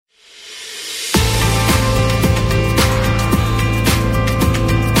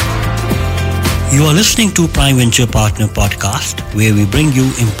You are listening to Prime Venture Partner Podcast, where we bring you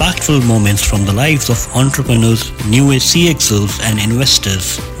impactful moments from the lives of entrepreneurs, new age CXOs, and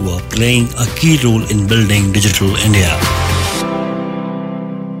investors who are playing a key role in building digital India.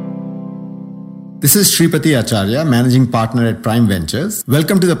 This is Shripati Acharya, Managing Partner at Prime Ventures.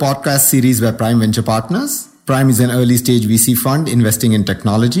 Welcome to the podcast series by Prime Venture Partners. Prime is an early stage VC fund investing in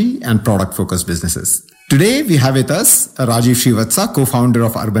technology and product focused businesses. Today we have with us Rajiv Srivatsa, co-founder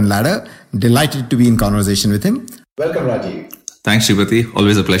of Urban Ladder. Delighted to be in conversation with him. Welcome, Rajiv. Thanks, Shripati.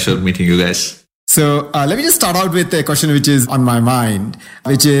 Always a pleasure meeting you guys. So let me just start out with a question which is on my mind,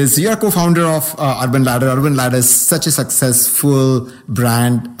 which is you're a co-founder of Urban Ladder. Urban Ladder is such a successful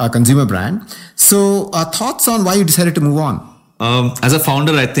brand, a consumer brand. So thoughts on why you decided to move on? As a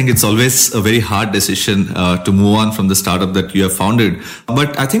founder, I think it's always a very hard decision to move on from the startup that you have founded.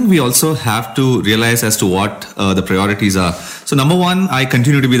 But I think we also have to realize as to what the priorities are. So number one, I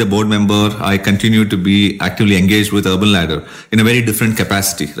continue to be the board member. I continue to be actively engaged with Urban Ladder in a very different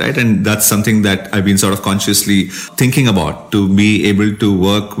capacity, right? And that's something that I've been sort of consciously thinking about, to be able to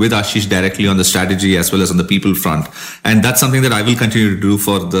work with Ashish directly on the strategy as well as on the people front. And that's something that I will continue to do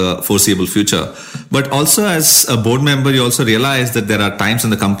for the foreseeable future. But also as a board member, you also realize that there are times in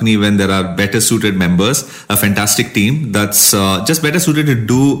the company when there are better suited members, a fantastic team that's just better suited to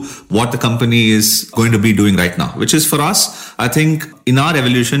do what the company is going to be doing right now, which is for us, I think in our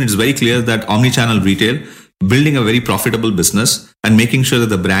evolution, it's very clear that omnichannel retail, building a very profitable business and making sure that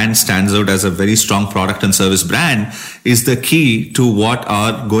the brand stands out as a very strong product and service brand is the key to what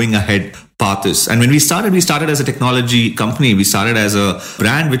our going ahead path is. And when we started as a technology company. We started as a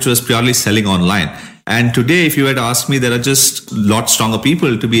brand which was purely selling online. And today, if you had asked me, there are just a lot stronger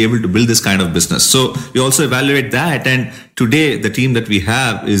people to be able to build this kind of business. So we also evaluate that. And today, the team that we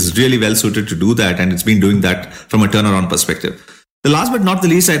have is really well suited to do that. And it's been doing that from a turnaround perspective. The last but not the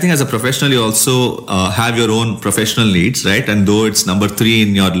least, I think as a professional, you also have your own professional needs, right? And though it's number 3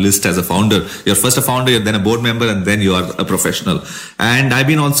 in your list as a founder, you're first a founder, you're then a board member, and then you are a professional. And I've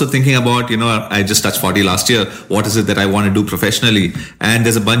been also thinking about, I just touched 40 last year. What is it that I want to do professionally? And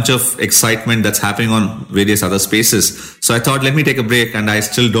there's a bunch of excitement that's happening on various other spaces. So I thought, let me take a break, and I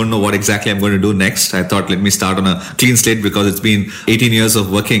still don't know what exactly I'm going to do next. I thought, let me start on a clean slate because it's been 18 years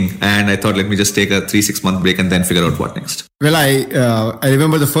of working. And I thought, let me just take a 3-6 month break and then figure out what next. Well, I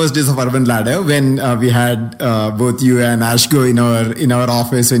remember the first days of Urban Ladder when we had both you and Ashgo in our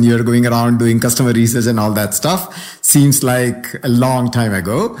office when you were going around doing customer research and all that stuff. Seems like a long time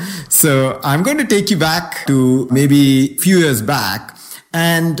ago. So I'm going to take you back to maybe a few years back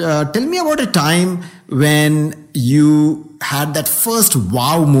and tell me about a time when you had that first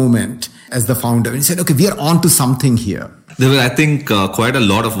wow moment as the founder and you said, okay, we are on to something here. There were, I think, quite a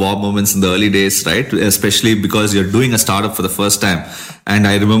lot of wow moments in the early days, right? Especially because you're doing a startup for the first time. And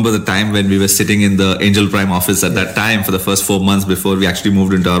I remember the time when we were sitting in the Angel Prime office at that time for the first 4 months before we actually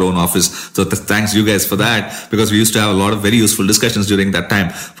moved into our own office. So thanks you guys for that, because we used to have a lot of very useful discussions during that time.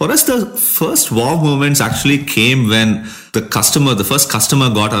 For us, the first wow moments actually came when the first customer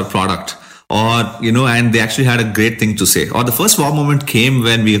got our product. And they actually had a great thing to say. Or the first wow moment came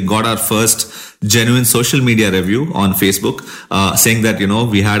when we got our first genuine social media review on Facebook, saying that,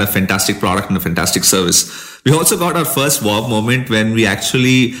 we had a fantastic product and a fantastic service. We also got our first wow moment when we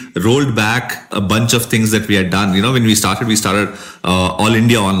actually rolled back a bunch of things that we had done. When we started All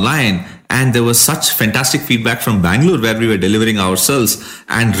India Online. And there was such fantastic feedback from Bangalore where we were delivering ourselves,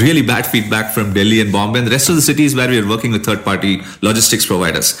 and really bad feedback from Delhi and Bombay and the rest of the cities where we were working with third-party logistics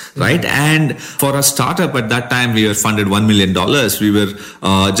providers, right? And for a startup at that time, we were funded $1 million. We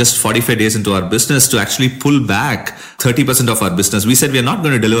were just 45 days into our business to actually pull back 30% of our business. We said we are not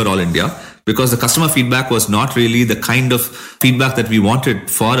going to deliver All India, because the customer feedback was not really the kind of feedback that we wanted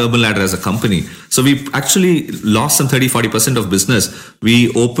for Urban Ladder as a company. So we actually lost some 30-40% of business.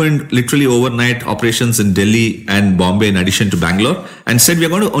 We opened literally overnight operations in Delhi and Bombay in addition to Bangalore, and said we are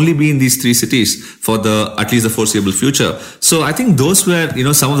going to only be in these 3 cities for at least the foreseeable future. So I think those were,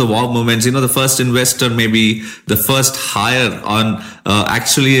 some of the wow moments. The first investor, maybe the first hire on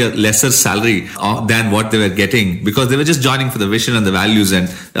actually a lesser salary than what they were getting, because they were just joining for the vision and the values and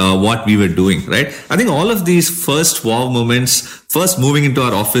what we were doing, right? I think all of these first wow moments, first moving into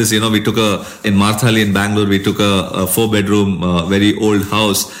our office, we took in Marthali in Bangalore, we took a 4-bedroom, very old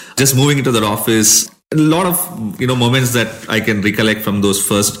house. Just moving into that office, a lot of moments that I can recollect from those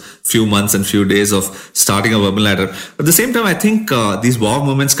first few months and few days of starting a Urban Ladder. At the same time, I think these wow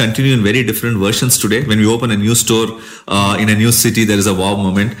moments continue in very different versions today. When we open a new store in a new city, there is a wow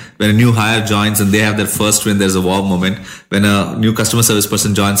moment. When a new hire joins and they have their first win, there's a wow moment. When a new customer service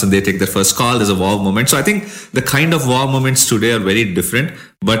person joins and they take their first call, there's a wow moment. So I think the kind of wow moments today are very different,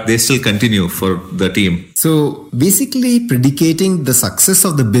 but they still continue for the team. So basically predicating the success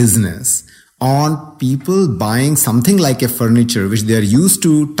of the business on people buying something like a furniture which they are used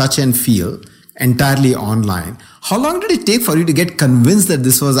to touch and feel entirely online. How long did it take for you to get convinced that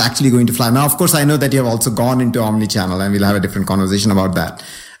this was actually going to fly? Now, of course, I know that you have also gone into omnichannel, and we'll have a different conversation about that.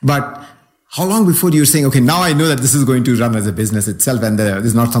 But how long before you're saying, okay, now I know that this is going to run as a business itself, and this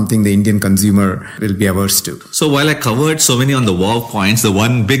is not something the Indian consumer will be averse to? So while I covered so many on the wow points, the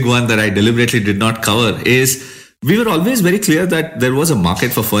one big one that I deliberately did not cover is we were always very clear that there was a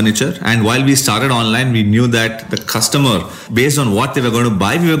market for furniture. And while we started online, we knew that the customer, based on what they were going to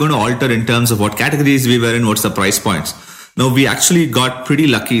buy, we were going to alter in terms of what categories we were in, what's the price points. Now, we actually got pretty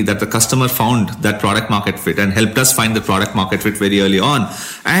lucky that the customer found that product market fit and helped us find the product market fit very early on.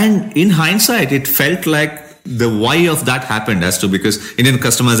 And in hindsight, it felt like the why of that happened because Indian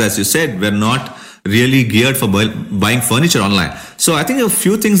customers, as you said, were not really geared for buying furniture online. So I think a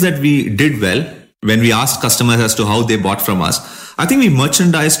few things that we did well when we asked customers as to how they bought from us, I think we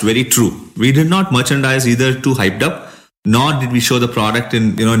merchandised very true. We did not merchandise either too hyped up, nor did we show the product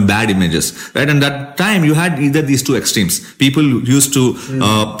in bad images, right? And that time you had either these two extremes. People used to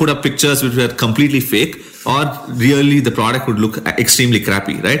put up pictures which were completely fake, or really the product would look extremely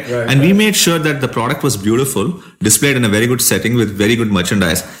crappy, right? And we made sure that the product was beautiful, displayed in a very good setting with very good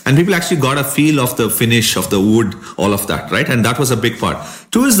merchandise, and people actually got a feel of the finish of the wood, all of that, right? And that was a big part.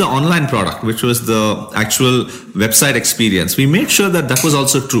 Two is the online product, which was the actual website experience. We made sure that was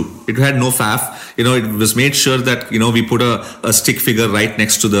also true. It had no faff. It was made sure that, we put a stick figure right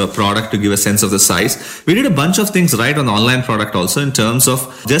next to the product to give a sense of the size. We did a bunch of things right on the online product also in terms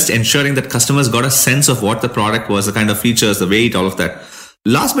of just ensuring that customers got a sense of what the product was, the kind of features, the weight, all of that.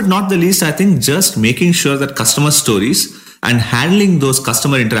 Last but not the least, I think just making sure that customer stories and handling those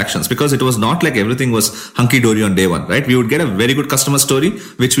customer interactions, because it was not like everything was hunky-dory on day one, right? We would get a very good customer story,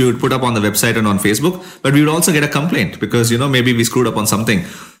 which we would put up on the website and on Facebook, but we would also get a complaint because, maybe we screwed up on something.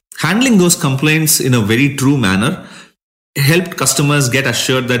 Handling those complaints in a very true manner helped customers get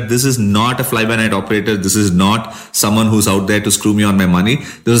assured that this is not a fly-by-night operator. This is not someone who's out there to screw me on my money.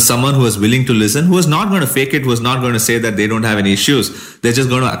 This is someone who is willing to listen, who is not going to fake it, who is not going to say that they don't have any issues. They're just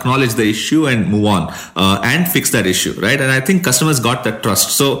going to acknowledge the issue and move on and fix that issue, right? And I think customers got that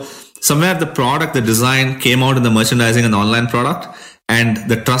trust. So somewhere the product, the design came out in the merchandising and the online product, and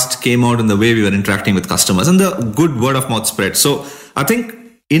the trust came out in the way we were interacting with customers, and the good word of mouth spread. So I think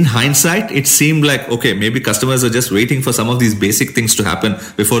in hindsight, it seemed like, okay, maybe customers are just waiting for some of these basic things to happen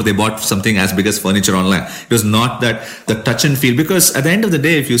before they bought something as big as furniture online. It was not that the touch and feel, because at the end of the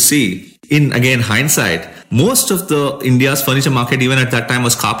day, if you see, in again hindsight, most of the India's furniture market, even at that time,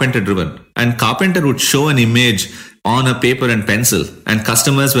 was carpenter driven, and carpenter would show an image on a paper and pencil, and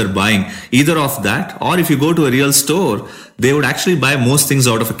customers were buying either of that, or if you go to a real store, they would actually buy most things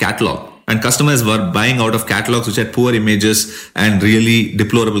out of a catalog. And customers were buying out of catalogs which had poor images and really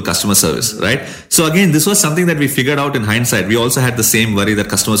deplorable customer service, right? So again, this was something that we figured out in hindsight. We also had the same worry that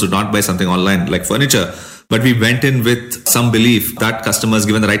customers would not buy something online like furniture, but we went in with some belief that customers,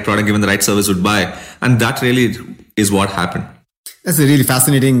 given the right product, given the right service, would buy. And that really is what happened. That's a really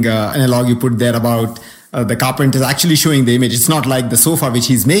fascinating analog you put there about the carpenter is actually showing the image. It's not like the sofa which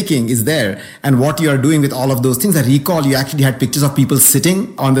he's making is there. And what you are doing with all of those things, I recall you actually had pictures of people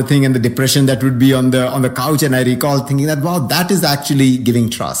sitting on the thing and the depression that would be on the couch. And I recall thinking that, wow, that is actually giving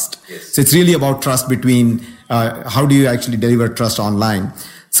trust. Yes. So it's really about trust between, how do you actually deliver trust online?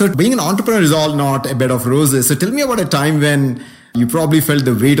 So being an entrepreneur is all not a bed of roses. So tell me about a time when you probably felt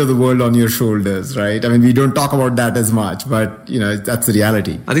the weight of the world on your shoulders, right? I mean, we don't talk about that as much, but that's the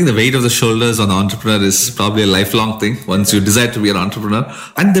reality. I think the weight of the shoulders on the entrepreneur is probably a lifelong thing once you decide to be an entrepreneur.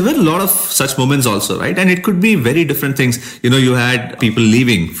 And there were a lot of such moments also, right? And it could be very different things. You had people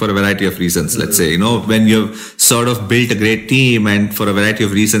leaving for a variety of reasons. Let's say, when you've sort of built a great team and for a variety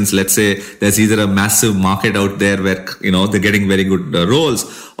of reasons, let's say there's either a massive market out there where, they're getting very good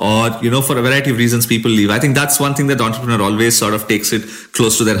roles, or, for a variety of reasons, people leave. I think that's one thing that the entrepreneur always sort of takes it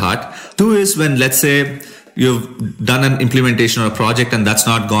close to their heart. Two is when, let's say, you've done an implementation or a project and that's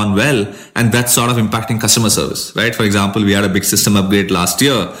not gone well, and that's sort of impacting customer service, right? For example, we had a big system upgrade last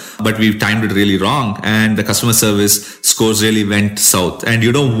year, but we timed it really wrong, and the customer service scores really went south. And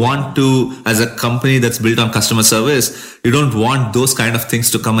you don't want to, as a company that's built on customer service, you don't want those kind of things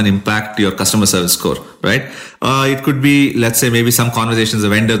to come and impact your customer service score, right? It could be, let's say, maybe some conversations, a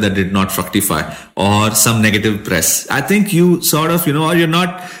vendor that did not fructify, or some negative press. I think you sort of, or you're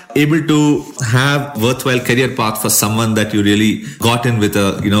not able to have worthwhile career path for someone that you really got in with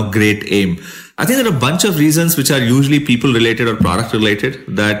a, great aim. I think there are a bunch of reasons which are usually people related or product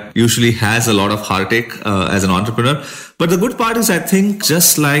related that usually has a lot of heartache as an entrepreneur. But the good part is, I think,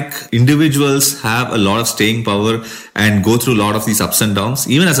 just like individuals have a lot of staying power and go through a lot of these ups and downs,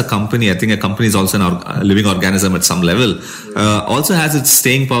 even as a company, I think a company is also a living organism at some level, also has its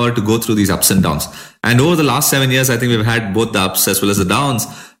staying power to go through these ups and downs. And over the last 7 years, I think we've had both the ups as well as the downs.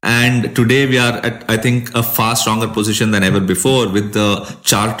 And today we are at, I think, a far stronger position than ever before with the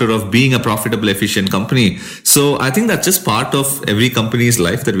charter of being a profitable, efficient company. So I think that's just part of every company's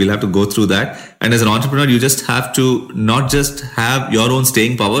life, that we'll have to go through that. And as an entrepreneur, you just have to not just have your own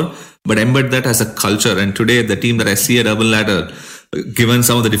staying power, but embed that as a culture. And today, the team that I see at Urban Ladder, given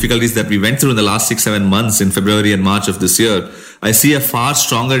some of the difficulties that we went through in the last 6-7 months in February and March of this year, I see a far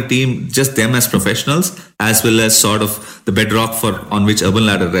stronger team, just them as professionals, as well as sort of the bedrock on which Urban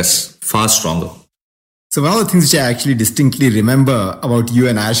Ladder rests, far stronger. So one of the things which I actually distinctly remember about you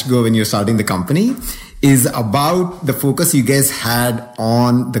and Ashgo when you're starting the company is about the focus you guys had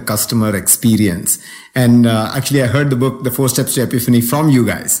on the customer experience. And actually, I heard the book, The 4 Steps to Epiphany, from you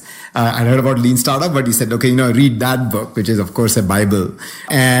guys. I heard about Lean Startup, but you said, okay, read that book, which is, of course, a Bible.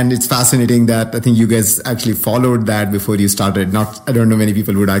 And it's fascinating that I think you guys actually followed that before you started. I don't know many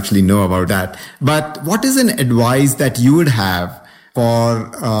people would actually know about that. But what is an advice that you would have for,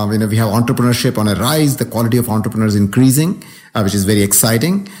 we have entrepreneurship on a rise, the quality of entrepreneurs increasing, which is very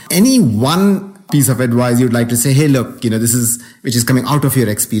exciting. Any one piece of advice you'd like to say, hey, look, this is, which is coming out of your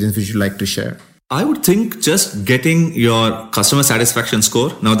experience, which you'd like to share? I would think just getting your customer satisfaction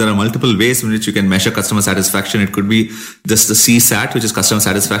score. Now, there are multiple ways in which you can measure customer satisfaction. It could be just the CSAT, which is customer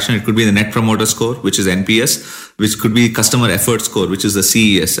satisfaction. It could be the Net Promoter Score, which is NPS, which could be customer effort score, which is the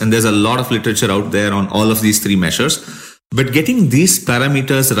CES. And there's a lot of literature out there on all of these 3 measures. But getting these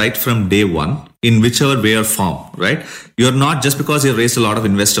parameters right from day one, in whichever way or form, right? You're not, just because you've raised a lot of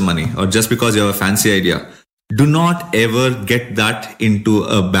investor money or just because you have a fancy idea, do not ever get that into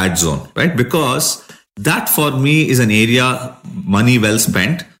a bad zone, right? Because that for me is an area, money well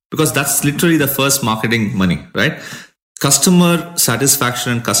spent, because that's literally the first marketing money, right? Customer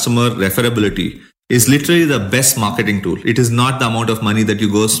satisfaction and customer referability is literally the best marketing tool. It is not the amount of money that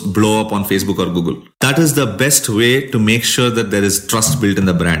you go blow up on Facebook or Google. That is the best way to make sure that there is trust built in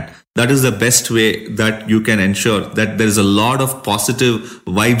the brand. That is the best way that you can ensure that there is a lot of positive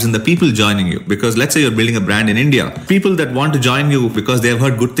vibes in the people joining you. Because let's say you're building a brand in India, people that want to join you because they have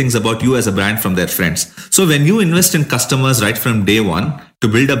heard good things about you as a brand from their friends. So when you invest in customers right from day one to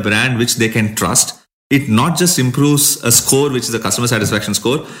build a brand which they can trust, it not just improves a score, which is a customer satisfaction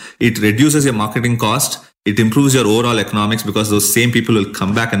score, it reduces your marketing cost. It improves your overall economics because those same people will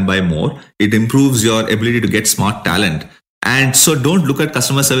come back and buy more. It improves your ability to get smart talent. And so don't look at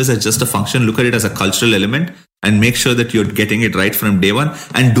customer service as just a function. Look at it as a cultural element and make sure that you're getting it right from day one,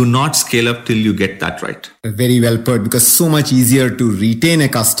 and do not scale up till you get that right. Very well put, because so much easier to retain a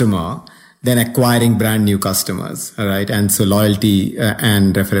customer than acquiring brand new customers. All right. And so loyalty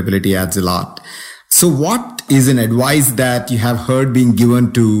and referability adds a lot. So what is an advice that you have heard being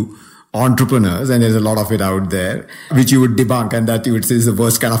given to entrepreneurs, and there's a lot of it out there, which you would debunk and that you would say is the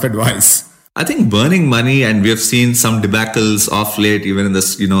worst kind of advice? I think burning money, and we have seen some debacles of late, even in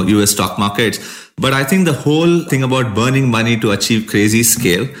this, US stock markets. But I think the whole thing about burning money to achieve crazy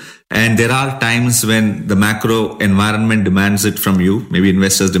scale, and there are times when the macro environment demands it from you. Maybe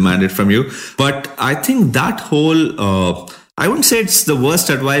investors demand it from you. But I think that whole, I wouldn't say it's the worst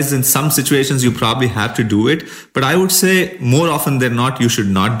advice. In some situations, you probably have to do it. But I would say more often than not, you should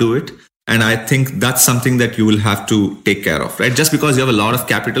not do it. And I think that's something that you will have to take care of, right? Just because you have a lot of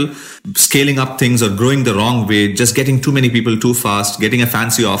capital, scaling up things or growing the wrong way, just getting too many people too fast, getting a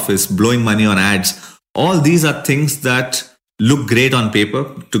fancy office, blowing money on ads. All these are things that look great on paper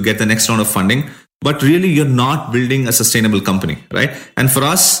to get the next round of funding. But really, you're not building a sustainable company, right? And for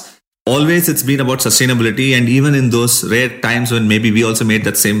us, always it's been about sustainability. And even in those rare times when maybe we also made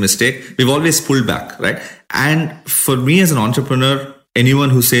that same mistake, we've always pulled back, right? And for me as an entrepreneur, anyone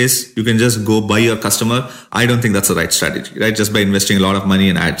who says you can just go buy your customer, I don't think that's the right strategy, right? Just by investing a lot of money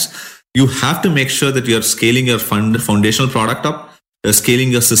in ads. You have to make sure that you're scaling your foundational product up, you're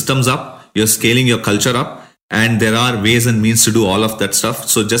scaling your systems up, you're scaling your culture up, And there are ways and means to do all of that stuff.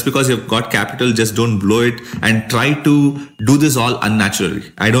 So just because you've got capital, just don't blow it and try to do this all unnaturally.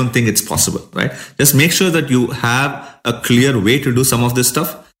 I don't think it's possible, right? Just make sure that you have a clear way to do some of this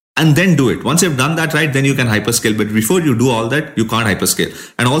stuff and then do it. Once you've done that right, then you can hyperscale. But before you do all that, you can't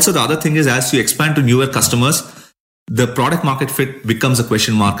hyperscale. And also the other thing is, as you expand to newer customers, the product market fit becomes a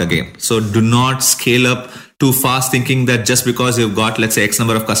question mark again. So do not scale up too fast thinking that just because you've got, let's say, X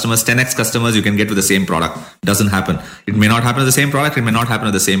number of customers, 10x customers, you can get with the same product. Doesn't happen. It may not happen at the same product. It may not happen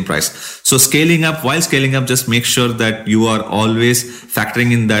at the same price. So scaling up, while scaling up, just make sure that you are always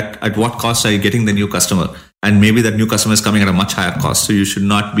factoring in that at what cost are you getting the new customer. And maybe that new customer is coming at a much higher cost. So you should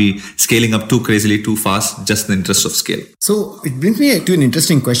not be scaling up too crazily, too fast, just in the interest of scale. So it brings me to an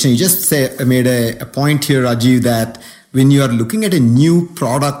interesting question. You just made a point here, Rajiv, that when you are looking at a new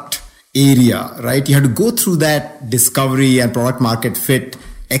product area, right, you have to go through that discovery and product market fit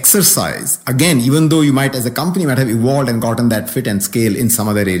exercise. Again, even though you might, as a company, might have evolved and gotten that fit and scale in some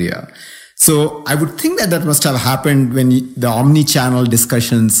other area. So I would think that must have happened when the omni-channel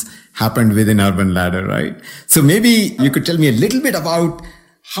discussions happened within Urban Ladder, right? So maybe you could tell me a little bit about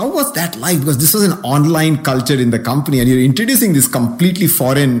how was that like? Because this was an online culture in the company and you're introducing this completely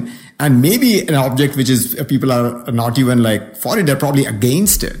foreign and maybe an object which is people are not even like for it, they're probably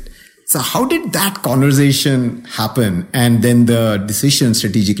against it. So how did that conversation happen and then the decision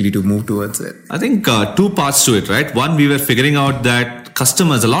strategically to move towards it? I think two parts to it, right? One, we were figuring out that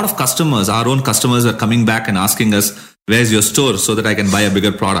customers, a lot of customers, our own customers are coming back and asking us, where's your store so that I can buy a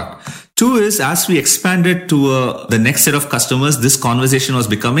bigger product? Two is, as we expanded to the next set of customers, this conversation was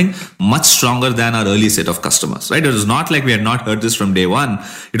becoming much stronger than our early set of customers, right? It was not like we had not heard this from day one.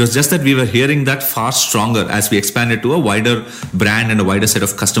 It was just that we were hearing that far stronger as we expanded to a wider brand and a wider set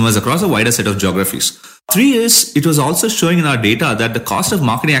of customers across a wider set of geographies. Three is, it was also showing in our data that the cost of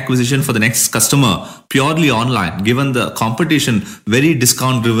marketing acquisition for the next customer purely online, given the competition, very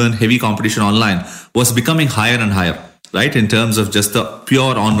discount driven, heavy competition online, was becoming higher and higher, right? In terms of just the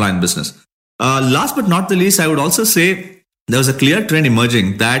pure online business. Last but not the least, I would also say there was a clear trend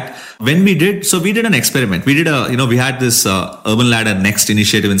emerging that when we did an experiment. We had this Urban Ladder Next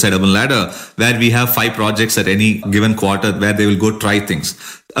initiative inside Urban Ladder where we have 5 projects at any given quarter where they will go try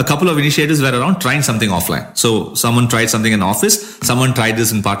things. A couple of initiatives were around trying something offline. So someone tried something in office, someone tried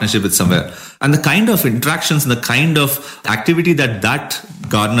this in partnership with somewhere. And the kind of interactions and the kind of activity that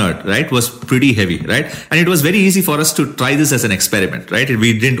garnered, right, was pretty heavy, right? And it was very easy for us to try this as an experiment, right?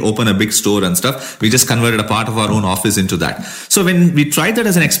 We didn't open a big store and stuff. We just converted a part of our own office into that. So when we tried that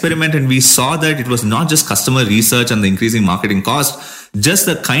as an experiment and we saw that it was not just customer research and the increasing marketing cost, just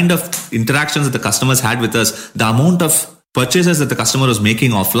the kind of interactions that the customers had with us, the amount of purchases that the customer was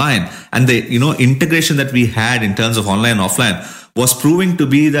making offline and the integration that we had in terms of online and offline was proving to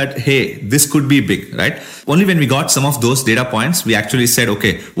be that, hey, this could be big, right? Only when we got some of those data points, we actually said,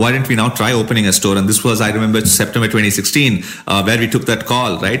 okay, why don't we now try opening a store? And this was, I remember, September 2016, where we took that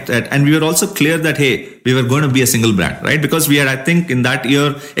call, right? And we were also clear that, hey, we were going to be a single brand, right? Because we had, I think, in that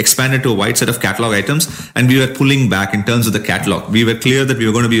year, expanded to a wide set of catalog items, and we were pulling back in terms of the catalog. We were clear that we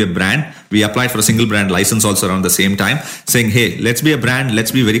were going to be a brand. We applied for a single brand license also around the same time, saying, hey, let's be a brand.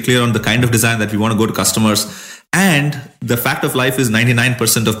 Let's be very clear on the kind of design that we want to go to customers. And the fact of life is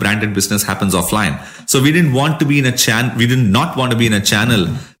 99% of branded business happens offline. So we didn't want to be in a channel. We did not want to be in a channel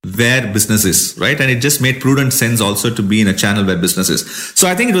where business is, right? And it just made prudent sense also to be in a channel where business is. So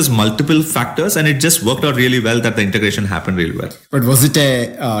I think it was multiple factors and it just worked out really well that the integration happened really well. But was it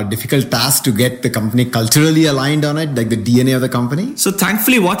a difficult task to get the company culturally aligned on it, like the DNA of the company? So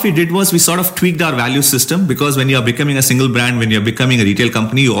thankfully what we did was we sort of tweaked our value system, because when you're becoming a single brand, when you're becoming a retail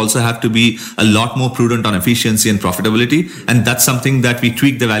company, you also have to be a lot more prudent on efficiency and profitability. And that's something that we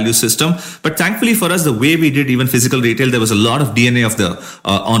tweaked the value system. But thankfully for us, the way we did even physical retail, there was a lot of DNA of the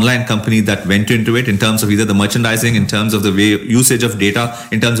online company that went into it in terms of either the merchandising, in terms of the way usage of data,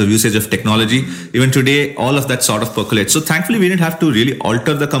 in terms of usage of technology. Even today, all of that sort of percolates. So thankfully, we didn't have to really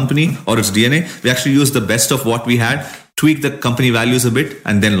alter the company or its DNA. We actually used the best of what we had, tweaked the company values a bit,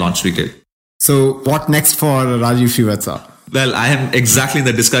 and then launched retail. So what next for Rajiv Srivatsa? Well, I am exactly in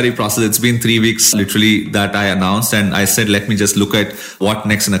the discovery process. It's been 3 weeks literally that I announced, and I said, let me just look at what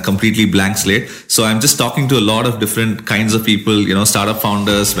next in a completely blank slate. So I'm just talking to a lot of different kinds of people, startup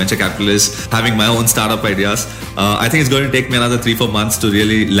founders, venture capitalists, having my own startup ideas. I think it's going to take me another 3-4 months to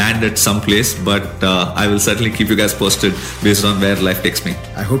really land at some place, but I will certainly keep you guys posted based on where life takes me.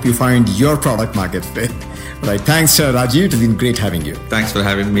 I hope you find your product market fit. Right. Thanks, Rajiv. It's been great having you. Thanks for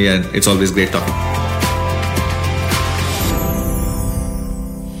having me, and it's always great talking.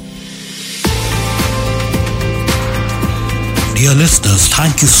 Dear listeners,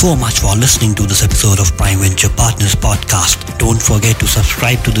 thank you so much for listening to this episode of Prime Venture Partners Podcast. Don't forget to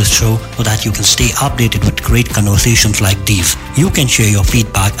subscribe to this show so that you can stay updated with great conversations like these. You can share your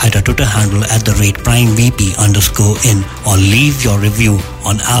feedback at our Twitter handle @PrimeVP_in or leave your review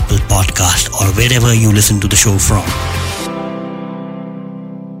on Apple Podcast or wherever you listen to the show from.